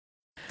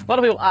A lot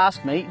of people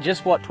ask me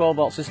just what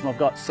 12-volt system I've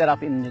got set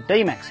up in the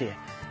D-Max here.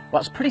 Well,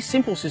 it's a pretty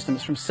simple system.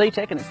 It's from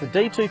CTEK and it's the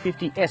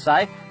D250 SA,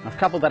 and I've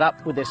coupled that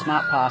up with their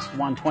SmartPass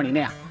 120.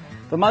 Now,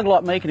 if a mug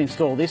like me can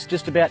install this,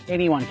 just about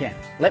anyone can.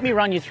 Let me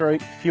run you through a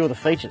few of the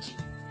features.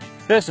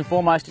 First and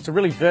foremost, it's a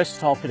really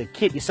versatile bit of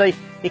kit. You see,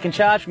 it can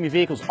charge from your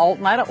vehicle's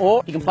alternator,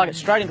 or you can plug it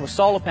straight into a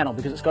solar panel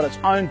because it's got its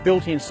own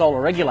built-in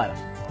solar regulator.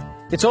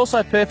 It's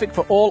also perfect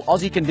for all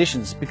Aussie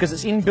conditions because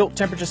its inbuilt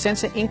temperature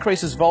sensor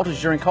increases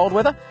voltage during cold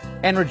weather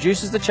and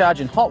reduces the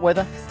charge in hot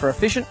weather for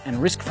efficient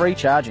and risk-free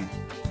charging.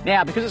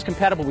 Now, because it's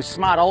compatible with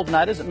smart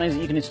alternators, it means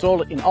that you can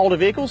install it in older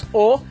vehicles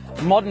or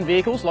modern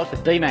vehicles like the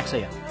D-Max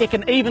here. It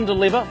can even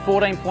deliver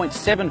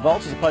 14.7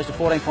 volts as opposed to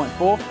 14.4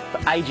 for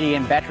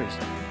AGM batteries.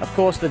 Of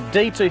course, the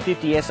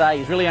D250 SA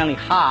is really only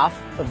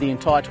half of the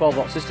entire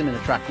 12-volt system in the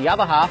truck. The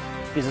other half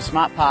is the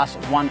SmartPass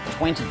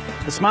 120.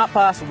 The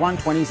SmartPass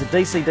 120 is a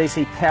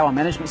DC-DC power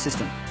management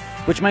system,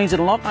 which means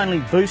it'll not only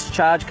boost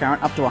charge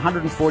current up to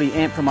 140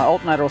 amp from my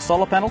alternator or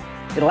solar panel,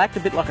 it'll act a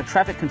bit like a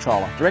traffic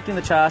controller, directing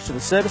the charge to the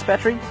service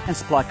battery and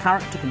supply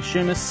current to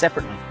consumers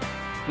separately.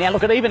 Now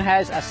look, it even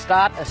has a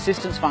start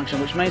assistance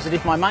function, which means that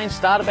if my main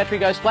starter battery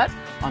goes flat,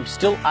 I'm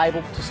still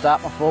able to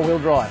start my four-wheel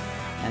drive.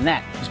 And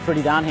that is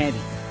pretty darn handy.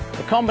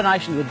 The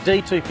combination of the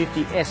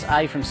D250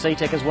 SA from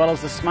CTEK as well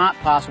as the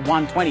SmartPass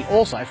 120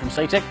 also from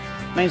CTEK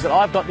means that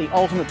I've got the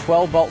ultimate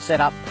 12-volt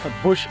setup for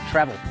bush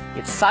travel.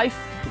 It's safe,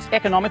 it's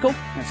economical,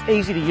 and it's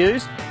easy to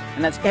use,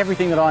 and that's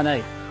everything that I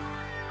need.